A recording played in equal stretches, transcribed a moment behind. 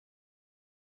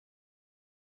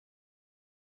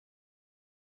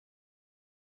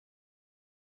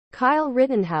Kyle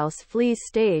Rittenhouse flees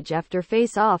stage after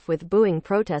face-off with booing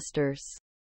protesters.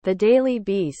 The Daily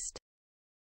Beast.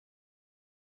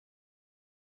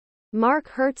 Mark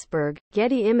Hertzberg,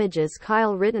 Getty Images.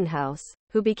 Kyle Rittenhouse,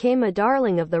 who became a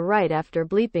darling of the right after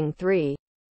bleeping 3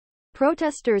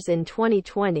 protesters in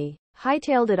 2020,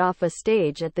 hightailed it off a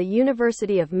stage at the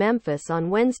University of Memphis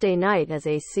on Wednesday night as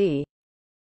a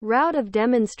crowd of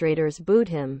demonstrators booed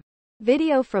him.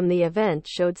 Video from the event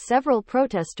showed several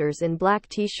protesters in black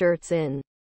t-shirts in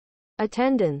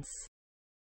attendance.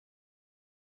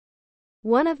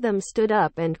 One of them stood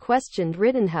up and questioned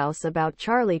Rittenhouse about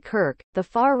Charlie Kirk, the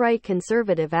far-right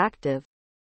conservative active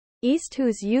East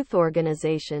whose youth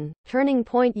organization, Turning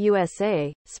Point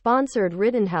USA, sponsored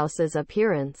Rittenhouse's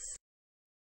appearance.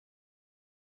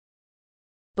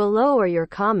 Below are your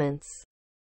comments.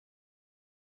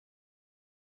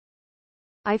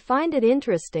 I find it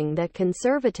interesting that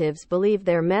conservatives believe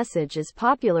their message is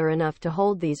popular enough to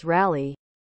hold these rallies,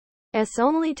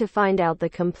 only to find out the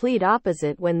complete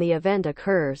opposite when the event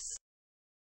occurs.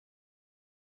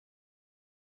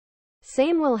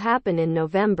 Same will happen in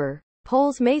November.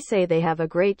 Polls may say they have a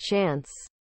great chance,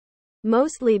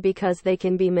 mostly because they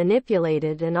can be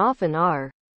manipulated and often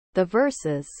are. The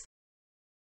verses.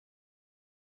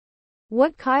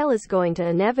 What Kyle is going to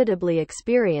inevitably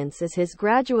experience is his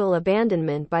gradual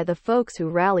abandonment by the folks who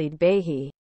rallied Behi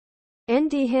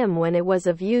and him when it was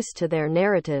of use to their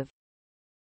narrative.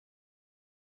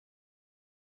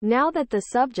 Now that the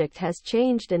subject has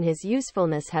changed and his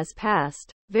usefulness has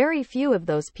passed, very few of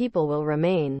those people will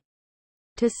remain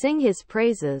to sing his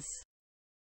praises.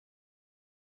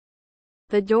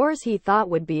 The doors he thought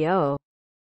would be open.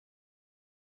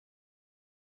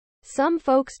 Some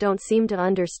folks don't seem to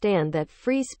understand that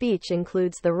free speech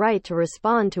includes the right to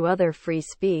respond to other free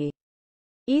speech,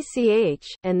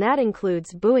 and that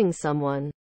includes booing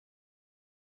someone.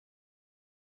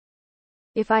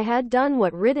 If I had done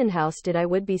what Rittenhouse did, I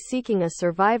would be seeking a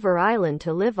survivor island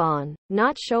to live on,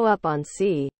 not show up on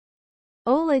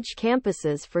college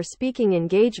campuses for speaking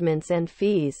engagements and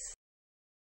fees.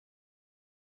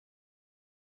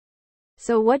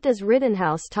 So what does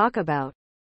Rittenhouse talk about?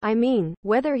 I mean,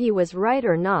 whether he was right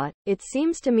or not, it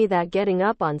seems to me that getting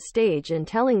up on stage and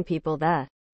telling people that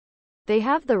they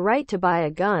have the right to buy a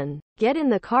gun, get in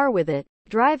the car with it,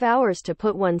 drive hours to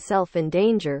put oneself in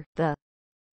danger,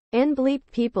 and bleep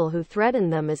people who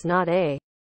threaten them is not a.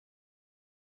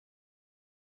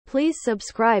 Please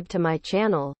subscribe to my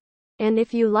channel. And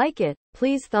if you like it,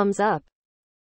 please thumbs up.